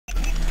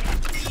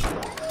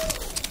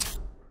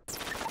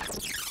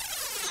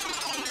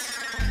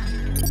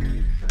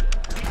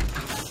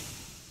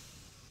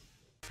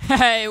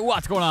Hey,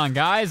 what's going on,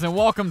 guys? And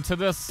welcome to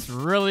this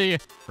really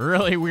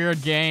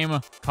weird game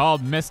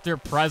called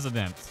Mr.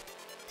 President.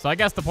 So I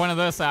guess the point of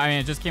this, I mean,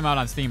 it just came out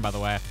on Steam, by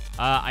the way.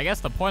 I guess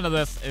the point of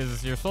this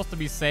is you're supposed to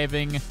be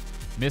saving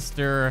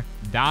Mr.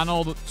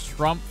 Donald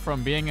Trump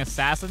from being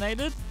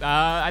assassinated.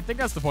 I think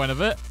that's the point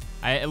of it.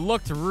 It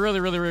looked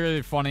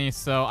really funny,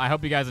 so I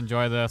hope you guys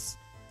enjoy this.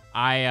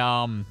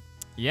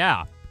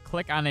 Yeah.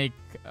 Click on a,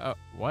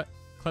 what?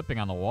 Clipping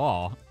on the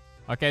wall.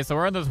 Okay, so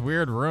we're in this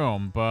weird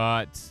room,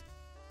 but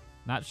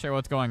not sure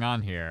what's going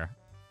on here.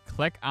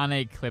 Click on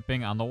a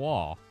clipping on the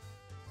wall.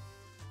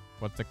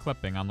 What's the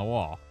clipping on the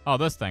wall? Oh,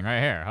 this thing right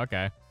here.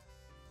 Okay.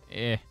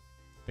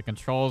 The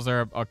controls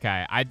are,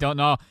 okay. I don't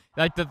know.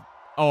 Like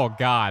oh,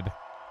 God.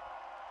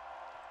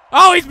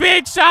 Oh, he's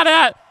being shot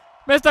at!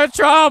 Mr.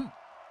 Trump!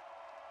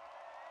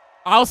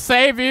 I'll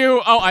save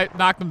you. Oh, I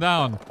knocked him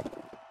down.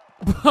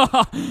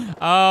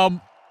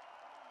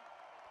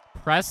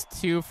 Press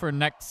 2 for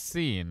next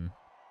scene.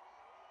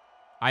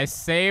 I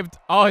saved.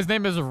 Oh, his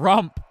name is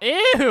Rump.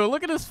 Ew,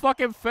 look at his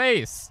fucking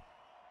face.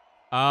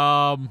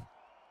 I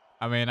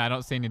mean, I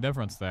don't see any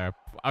difference there.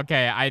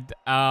 Okay,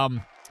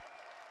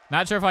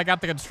 not sure if I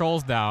got the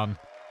controls down.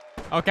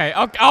 Okay,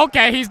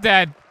 okay, he's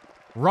dead.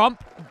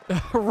 Rump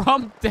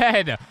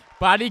dead.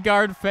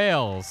 Bodyguard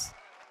fails.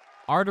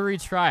 Artery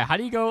try. How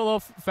do you go a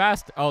little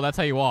fast? Oh, that's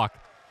how you walk.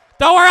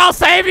 Don't worry, I'll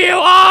save you.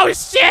 Oh,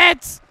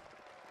 shit.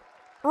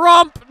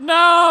 Rump,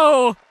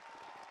 no.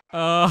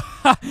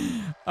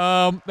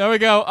 There we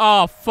go.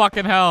 Oh,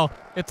 fucking hell.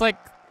 It's like,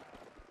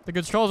 the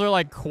controls are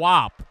like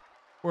QWOP,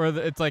 where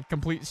it's like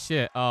complete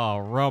shit. Oh,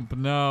 Rump,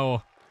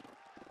 no.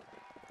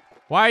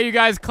 Why are you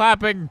guys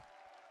clapping?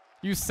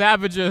 You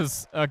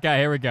savages. Okay,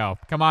 here we go.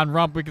 Come on,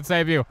 Rump, we can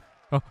save you.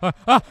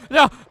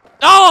 No.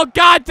 Oh,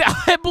 God,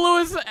 it blew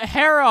his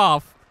hair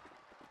off.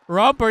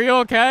 Rump, are you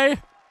okay?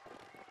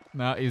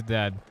 No, he's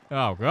dead.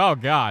 Oh,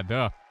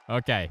 God.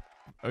 Okay,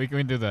 we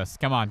can do this.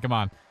 Come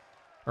on.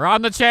 We're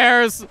on the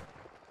chairs.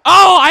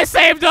 Oh, I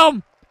saved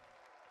him.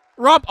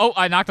 Rump. Oh,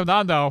 I knocked him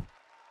down, though.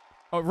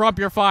 Oh, Rump,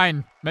 you're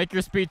fine. Make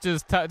your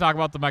speeches. Talk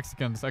about the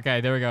Mexicans. Okay,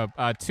 there we go.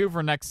 2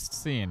 for next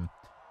scene.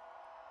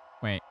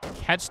 Wait,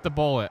 catch the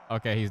bullet.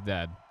 Okay, he's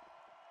dead.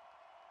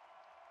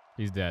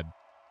 He's dead.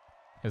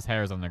 His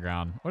hair's on the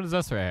ground. What is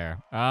this right here?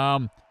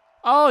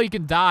 Oh, you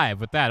can dive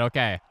with that.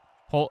 Okay.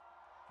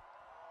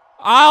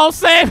 I'll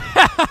save.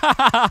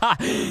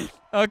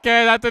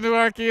 Okay, that didn't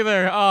work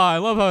either. Oh, I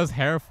love how his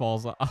hair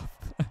falls off.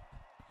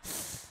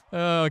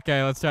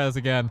 Okay, let's try this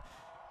again.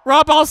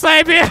 Rump, I'll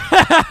save you.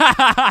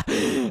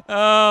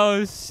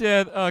 Oh,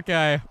 shit.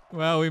 Okay.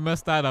 Well, we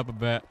messed that up a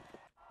bit.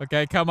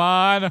 Okay, come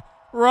on.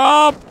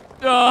 Rump.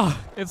 Oh,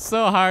 it's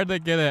so hard to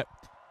get it.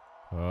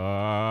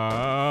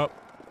 I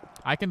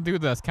can do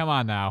this. Come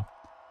on now.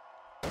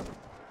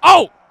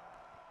 Oh!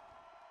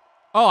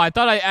 Oh, I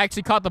thought I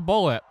actually caught the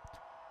bullet.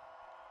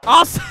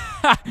 I'll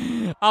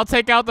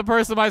take out the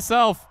person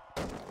myself.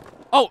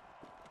 Oh,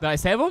 did I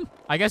save him?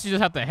 I guess you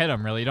just have to hit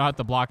him, really. You don't have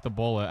to block the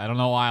bullet. I don't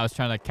know why I was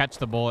trying to catch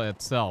the bullet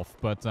itself,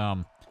 but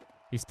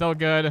he's still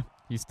good.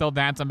 He's still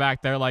dancing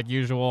back there like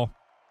usual.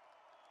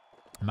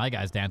 My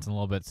guy's dancing a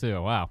little bit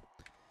too. Wow.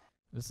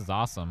 This is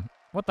awesome.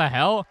 What the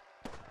hell?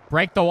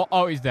 Break the wall.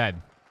 Oh, he's dead.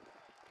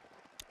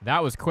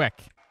 That was quick.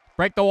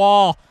 Break the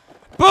wall.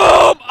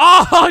 Boom!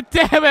 Oh,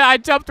 damn it. I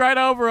jumped right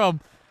over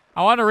him.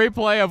 I want a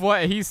replay of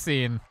what he's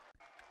seen.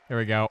 Here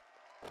we go.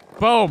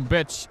 Boom,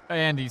 bitch.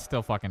 And he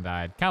still fucking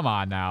died. Come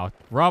on now.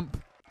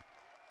 Rump.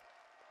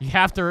 You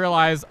have to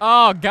realize.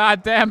 Oh,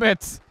 God damn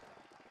it.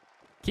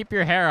 Keep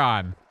your hair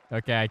on.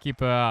 Okay,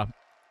 keep,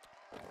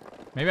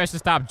 maybe I should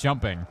stop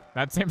jumping.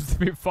 That seems to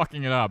be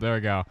fucking it up. There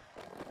we go.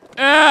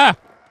 Oh,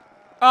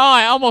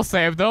 I almost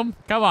saved him.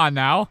 Come on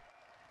now.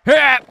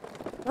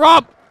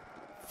 Rump.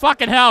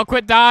 Fucking hell,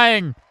 quit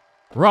dying.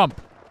 Rump.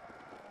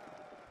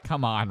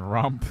 Come on,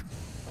 Rump.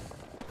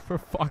 For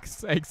fuck's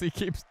sakes, he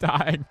keeps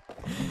dying.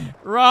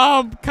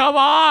 Rump, come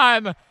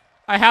on!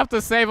 I have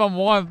to save him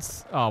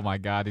once. Oh my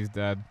God, he's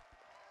dead.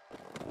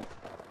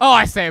 Oh,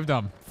 I saved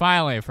him.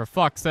 Finally, for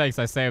fuck's sakes,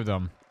 I saved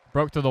him.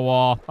 Broke through the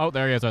wall. Oh,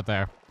 there he is right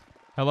there.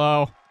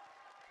 Hello.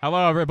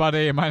 Hello,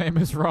 everybody. My name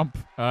is Rump.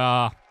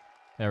 There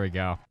we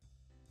go.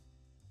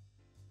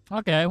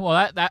 Okay,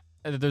 well, that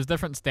there's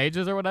different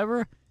stages or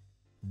whatever.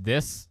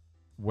 This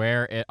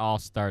where it all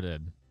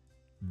started.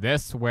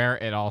 This where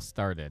it all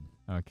started.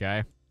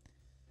 Okay.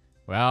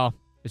 Well,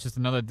 it's just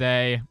another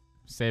day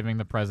saving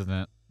the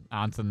president.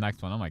 On to the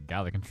next one. Oh my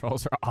God, the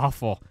controls are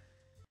awful.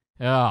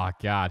 Oh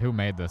God, who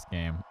made this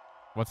game?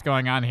 What's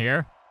going on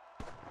here?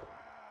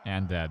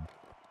 And dead.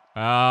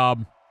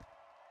 Well,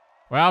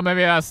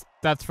 maybe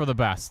that's for the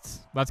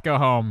best. Let's go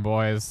home,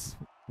 boys.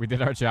 We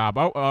did our job.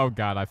 Oh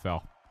God, I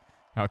fell.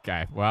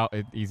 Okay, well,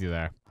 easy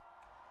there.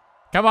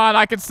 Come on,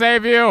 I can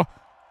save you.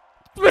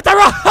 With the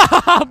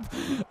Rump!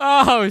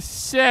 Oh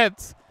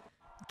shit.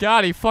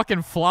 God, he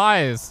fucking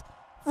flies.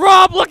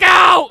 Rump, look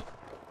out!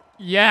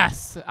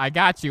 Yes, I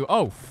got you.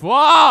 Oh,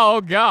 whoa,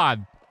 oh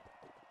God.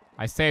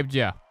 I saved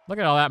you. Look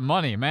at all that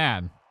money,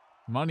 man.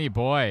 Money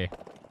boy.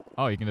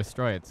 Oh, you can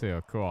destroy it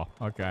too. Cool.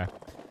 Okay.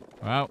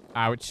 Well,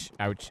 ouch,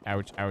 ouch,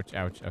 ouch, ouch,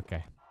 ouch.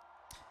 Okay.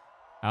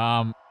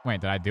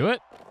 Wait, did I do it?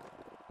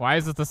 Why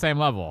is it the same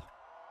level?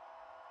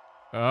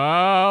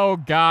 Oh,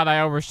 God,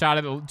 I overshot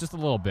it just a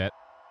little bit.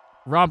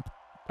 Rump.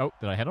 Oh,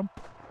 did I hit him?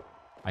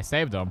 I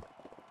saved him.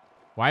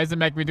 Why does it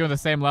make me doing the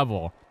same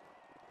level?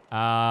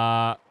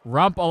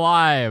 Rump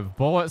alive.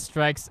 Bullet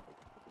strikes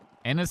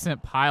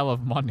innocent pile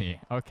of money.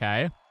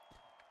 Okay.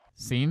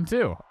 Scene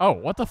 2. Oh,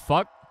 what the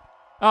fuck?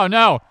 Oh,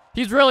 no.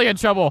 He's really in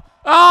trouble.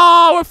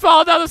 Oh, we're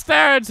falling down the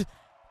stairs.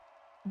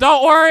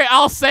 Don't worry.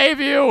 I'll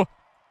save you.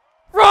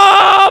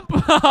 Rump!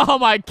 Oh,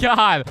 my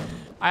God.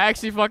 I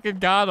actually fucking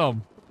got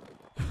him.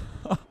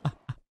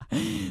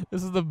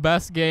 This is the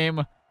best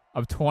game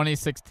of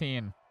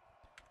 2016.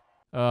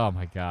 Oh,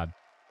 my God.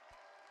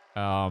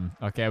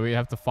 Okay, we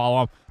have to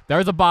follow him.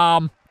 There's a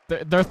bomb.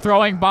 They're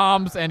throwing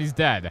bombs, and he's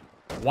dead.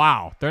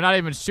 Wow. They're not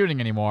even shooting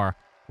anymore.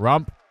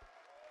 Rump.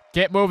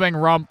 Get moving,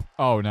 Rump.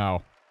 Oh,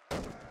 no.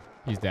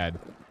 He's dead.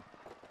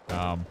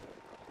 How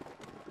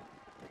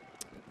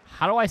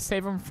do I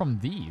save him from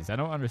these? I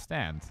don't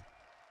understand.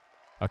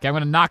 Okay, I'm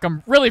gonna knock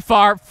him really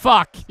far.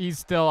 Fuck. He's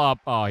still up.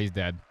 Oh, he's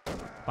dead.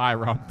 Bye,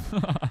 Rump.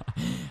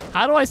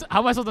 How am I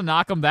supposed to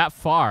knock him that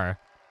far?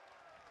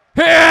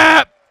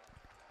 Hit!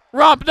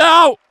 Rump,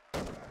 no!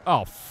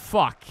 Oh,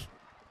 fuck.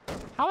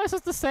 How am I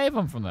supposed to save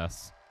him from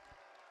this?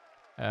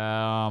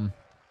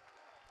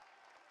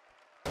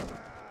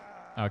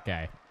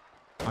 Okay.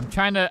 I'm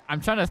trying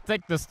to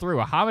think this through.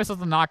 How am I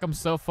supposed to knock him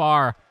so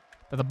far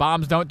that the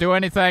bombs don't do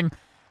anything?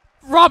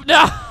 Rump,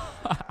 no!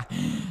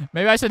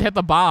 Maybe I should hit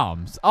the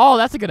bombs. Oh,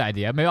 that's a good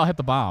idea. Maybe I'll hit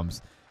the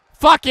bombs.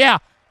 Fuck yeah!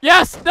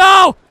 Yes!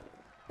 No!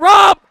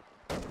 Rump!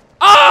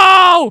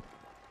 Oh!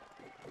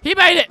 He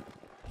made it!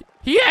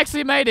 He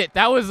actually made it.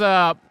 That was,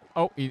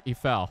 oh, he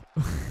fell.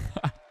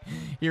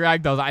 He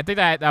ragdolled. I think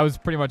that was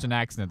pretty much an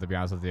accident, to be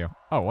honest with you.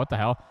 Oh, what the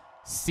hell?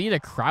 C to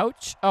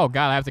crouch? Oh,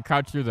 God, I have to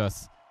crouch through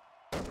this.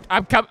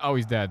 I'm coming. Oh,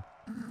 he's dead.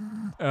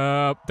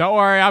 Don't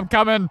worry, I'm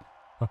coming.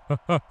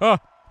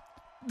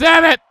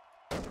 Damn it!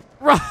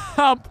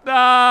 Rump,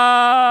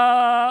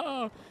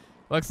 no!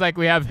 Looks like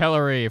we have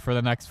Hillary for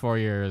the next 4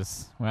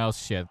 years. Well,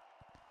 shit.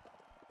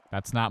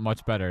 That's not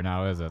much better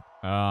now, is it?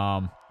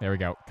 There we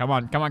go. Come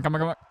on, come on, come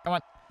on, come on, come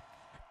on.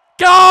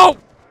 Go!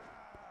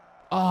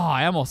 Oh,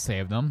 I almost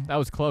saved him. That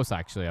was close,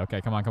 actually. Okay,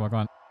 come on, come on, come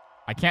on.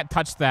 I can't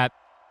touch that.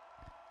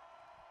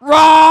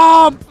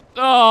 Rump!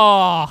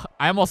 Oh,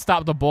 I almost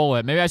stopped the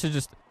bullet. Maybe I should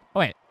just... Oh,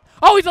 wait.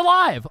 Oh, he's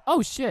alive!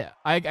 Oh, shit.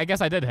 I guess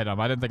I did hit him.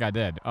 I didn't think I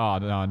did. Oh,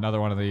 no, another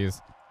one of these.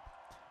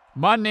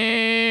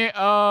 Money!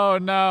 Oh,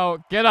 no.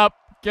 Get up.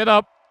 Get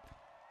up.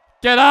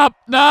 Get up!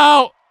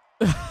 No!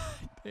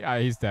 Yeah,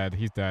 he's dead.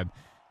 He's dead.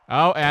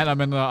 Oh, and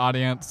I'm in the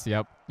audience.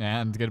 Yep.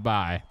 And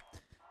goodbye.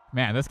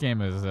 Man, this game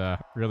is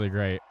really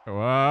great.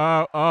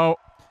 Whoa. Oh.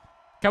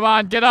 Come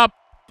on, get up.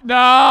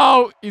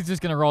 No! He's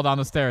just gonna roll down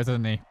the stairs,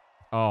 isn't he?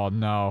 Oh,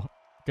 no.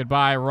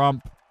 Goodbye,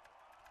 Rump.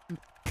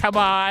 Come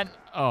on.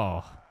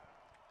 Oh.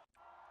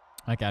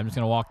 Okay, I'm just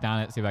gonna walk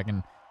down it, see if I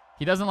can...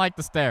 He doesn't like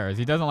the stairs.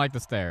 He doesn't like the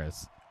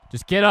stairs.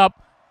 Just get up.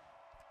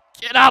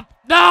 Get up.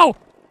 No!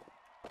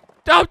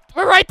 Don't!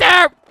 We're right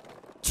there!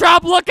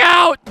 Trump, look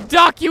out!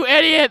 Duck, you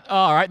idiot!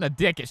 Oh, right in the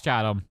dick it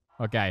shot him.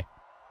 Okay.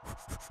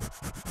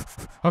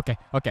 Okay,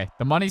 okay.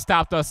 The money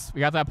stopped us.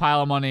 We got that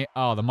pile of money.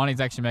 Oh, the money's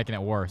actually making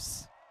it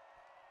worse.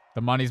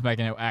 The money's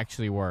making it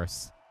actually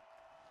worse.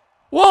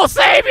 We'll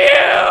save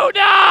you!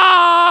 No!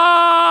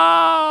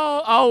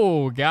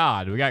 Oh,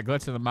 God. We got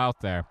glitch in the mouth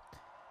there.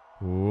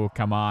 Ooh,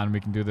 come on. We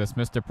can do this.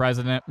 Mr.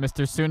 President.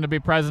 Mr.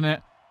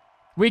 Soon-to-be-President.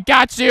 We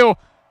got you!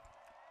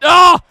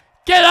 Oh!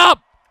 Get up!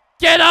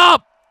 Get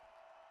up!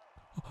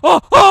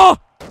 Oh! Oh!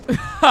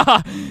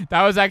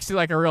 That was actually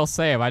like a real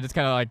save. I just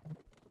kind of like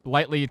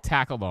lightly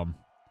tackled him.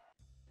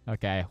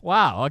 Okay.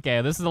 Wow.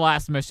 Okay, this is the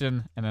last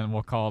mission, and then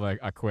we'll call it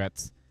a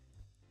quits.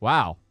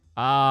 Wow.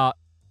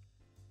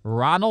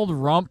 Ronald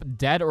Rump,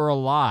 dead or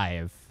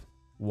alive?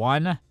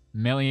 1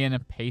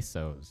 million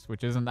pesos,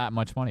 which isn't that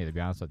much money, to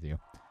be honest with you.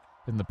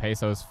 Isn't the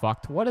pesos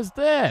fucked? What is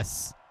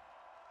this?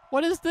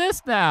 What is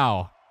this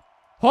now?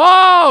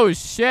 Oh,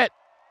 shit.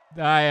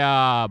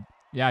 Yeah,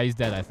 he's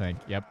dead, I think.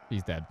 Yep,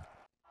 he's dead.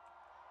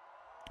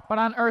 What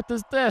on earth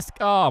is this?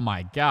 Oh,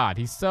 my God.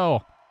 He's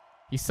so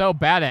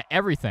bad at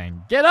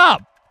everything. Get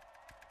up.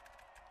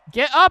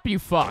 Get up, you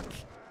fuck.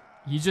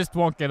 He just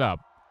won't get up.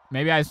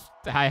 Maybe I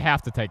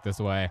have to take this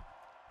away.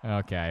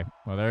 Okay.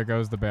 Well, there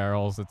goes the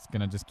barrels. It's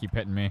going to just keep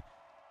hitting me.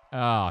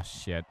 Oh,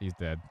 shit. He's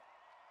dead.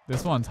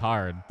 This one's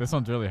hard. This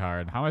one's really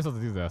hard. How am I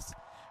supposed to do this?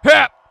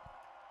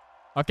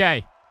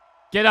 Okay.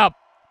 Get up.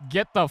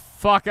 Get the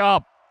fuck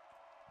up.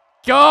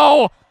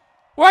 Go.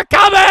 We're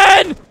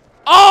coming.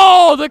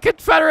 Oh, the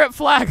Confederate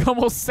flag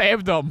almost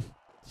saved him.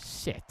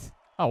 Shit.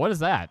 Oh, what is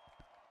that?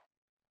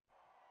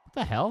 What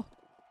the hell?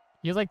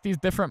 He has like these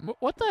different...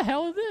 What the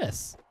hell is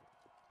this?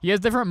 He has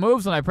different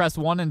moves when I press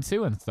 1 and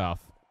 2 and stuff.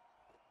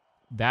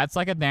 That's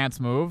like a dance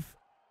move.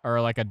 Or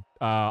like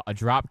a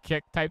drop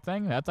kick type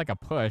thing. That's like a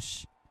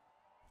push.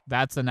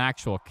 That's an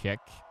actual kick.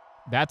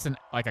 That's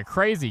like a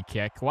crazy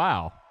kick.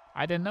 Wow.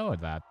 I didn't know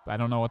that. I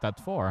don't know what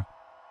that's for.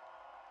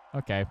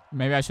 Okay,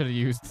 maybe I should have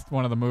used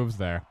one of the moves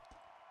there.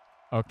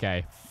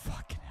 Okay,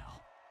 fucking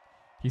hell.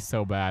 He's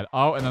so bad.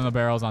 Oh, and then the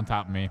barrel's on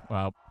top of me.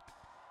 Well.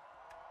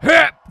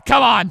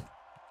 Come on!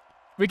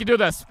 We can do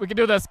this. We can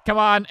do this. Come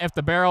on. If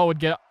the barrel would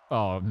get...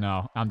 Oh,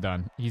 no. I'm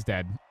done. He's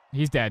dead.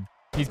 He's dead.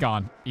 He's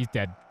gone. He's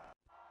dead.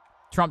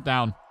 Trump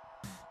down.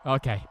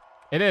 Okay.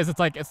 It is. It's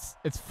like,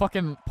 it's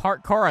fucking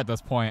parkour at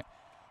this point.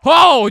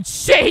 Oh,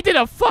 shit! He did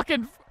a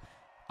fucking...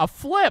 A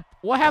flip.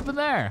 What happened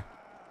there?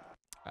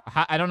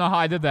 I don't know how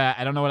I did that.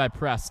 I don't know what I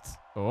pressed.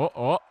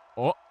 Oh.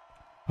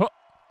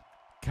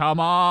 Come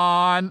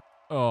on.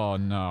 Oh,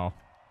 no.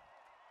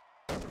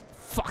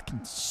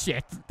 Fucking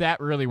shit. That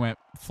really went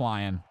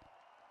flying.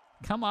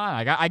 Come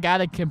on. I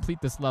gotta complete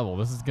this level.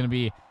 This is gonna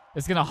be...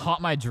 It's gonna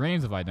haunt my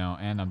dreams if I don't.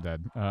 And I'm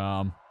dead.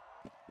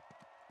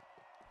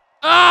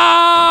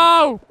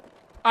 Oh!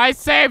 I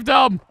saved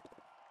him!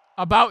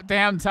 About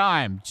damn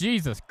time.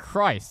 Jesus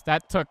Christ.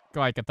 That took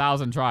like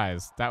 1,000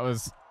 tries. That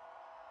was...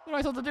 What am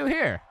I supposed to do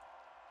here?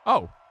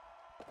 Oh.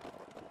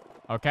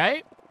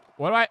 Okay.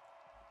 What do I...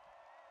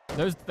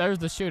 There's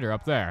the shooter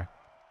up there.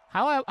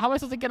 How am I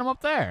supposed to get him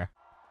up there?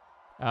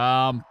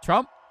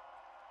 Trump?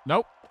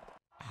 Nope.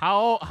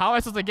 How am I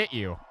supposed to get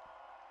you?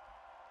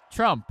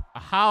 Trump,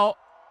 how...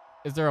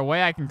 Is there a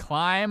way I can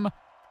climb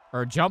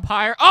or jump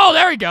higher? Oh,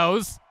 there he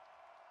goes!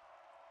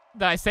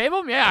 Did I save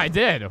him? Yeah, I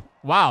did.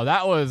 Wow,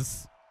 that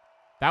was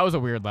a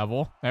weird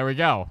level. There we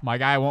go. My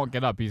guy won't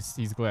get up. He's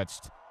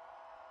glitched.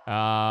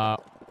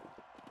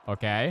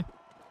 Okay.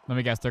 Let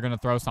me guess. They're gonna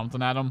throw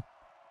something at him.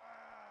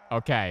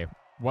 Okay.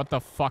 What the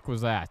fuck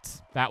was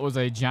that? That was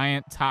a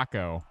giant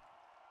taco.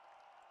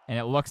 And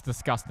it looks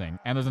disgusting.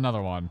 And there's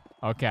another one.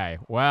 Okay.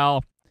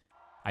 Well,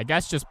 I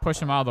guess just push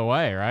him out of the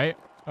way, right?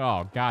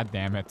 Oh, god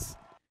damn it.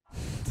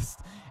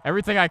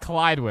 Everything I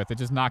collide with, it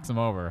just knocks him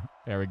over.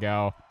 There we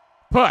go.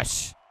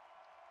 Push!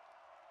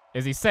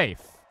 Is he safe?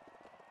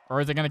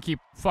 Or is it gonna keep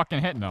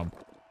fucking hitting him?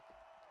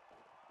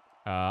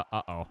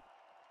 Uh-oh.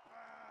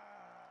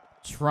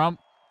 Trump,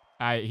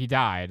 he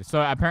died.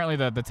 So apparently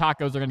the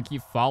tacos are gonna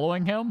keep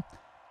following him.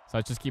 So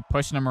let's just keep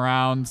pushing him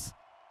around.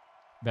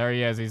 There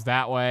he is. He's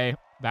that way.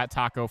 That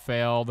taco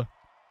failed.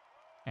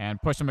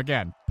 And push him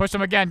again. Push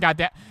him again,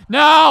 goddamn.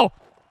 No!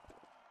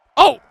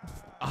 Oh!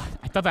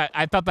 I thought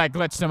that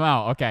glitched him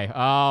out. Okay.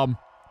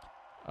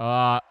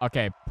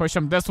 Okay. Push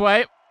him this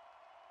way.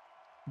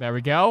 There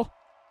we go.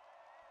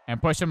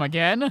 And push him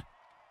again.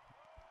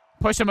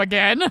 Push him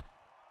again.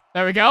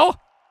 There we go.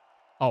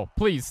 Oh,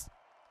 please.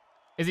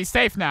 Is he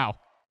safe now?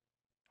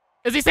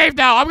 Is he safe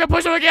now? I'm gonna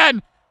push him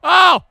again.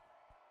 Oh!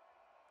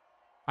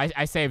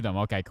 I saved him.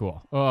 Okay,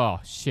 cool. Oh,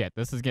 shit.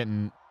 This is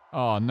getting...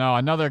 Oh, no.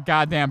 Another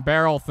goddamn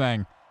barrel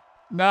thing.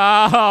 No!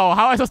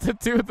 How am I supposed to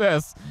do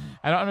this?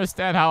 I don't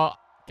understand how...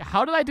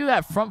 How did I do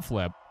that front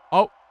flip?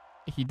 Oh,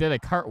 he did a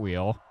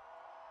cartwheel.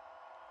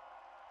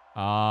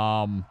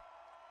 How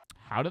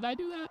did I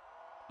do that?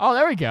 Oh,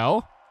 there we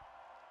go.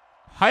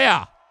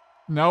 Hiya!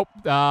 Nope.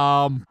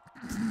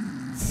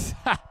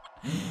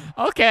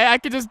 Okay, I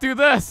can just do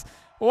this.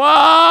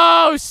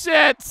 Whoa,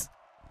 shit!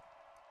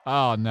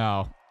 Oh,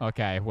 no.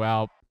 Okay,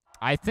 well,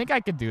 I think I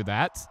could do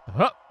that.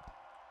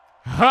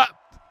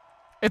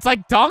 It's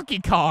like Donkey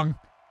Kong.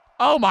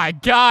 Oh, my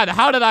God.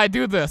 How did I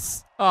do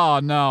this? Oh,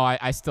 no.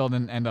 I still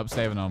didn't end up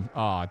saving him.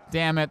 Oh,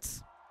 damn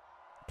it.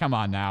 Come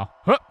on now.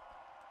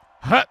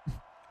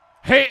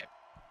 Hey.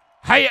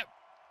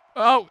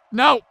 Oh,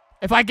 no.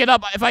 If I get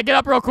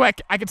up real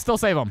quick, I can still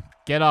save him.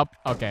 Get up.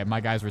 Okay,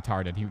 my guy's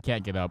retarded. He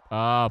can't get up.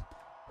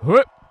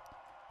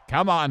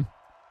 Come on.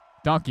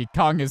 Donkey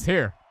Kong is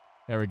here.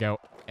 There we go.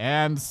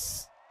 And,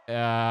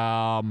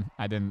 I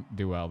didn't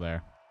do well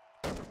there.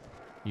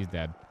 He's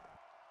dead.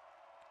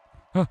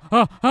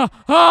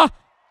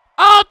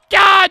 Oh,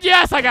 God,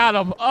 yes, I got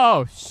him.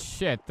 Oh,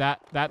 shit,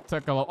 that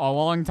took a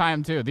long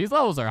time, too. These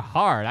levels are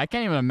hard. I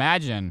can't even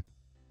imagine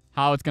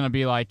how it's going to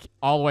be, like,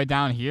 all the way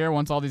down here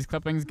once all these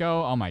clippings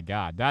go. Oh, my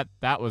God,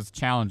 that was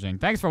challenging.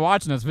 Thanks for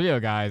watching this video,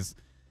 guys.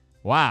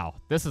 Wow,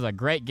 this is a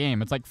great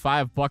game. It's like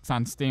 $5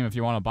 on Steam if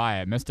you want to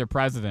buy it. Mr.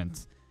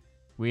 President.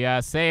 We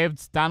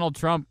saved Donald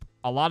Trump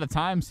a lot of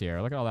times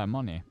here. Look at all that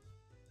money.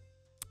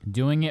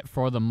 Doing it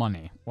for the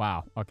money.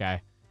 Wow,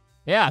 okay.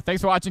 Yeah,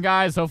 thanks for watching,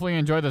 guys. Hopefully you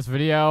enjoyed this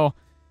video.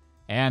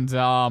 And,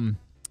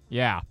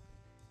 yeah.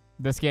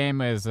 This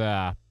game is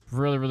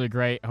really, really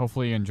great.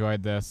 Hopefully you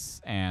enjoyed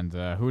this. And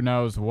who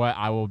knows what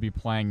I will be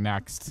playing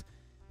next.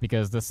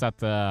 Because this set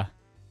the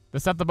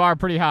bar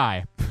pretty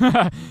high.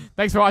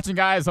 Thanks for watching,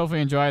 guys. Hopefully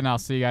you enjoyed, and I'll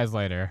see you guys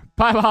later.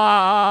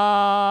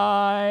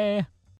 Bye-bye!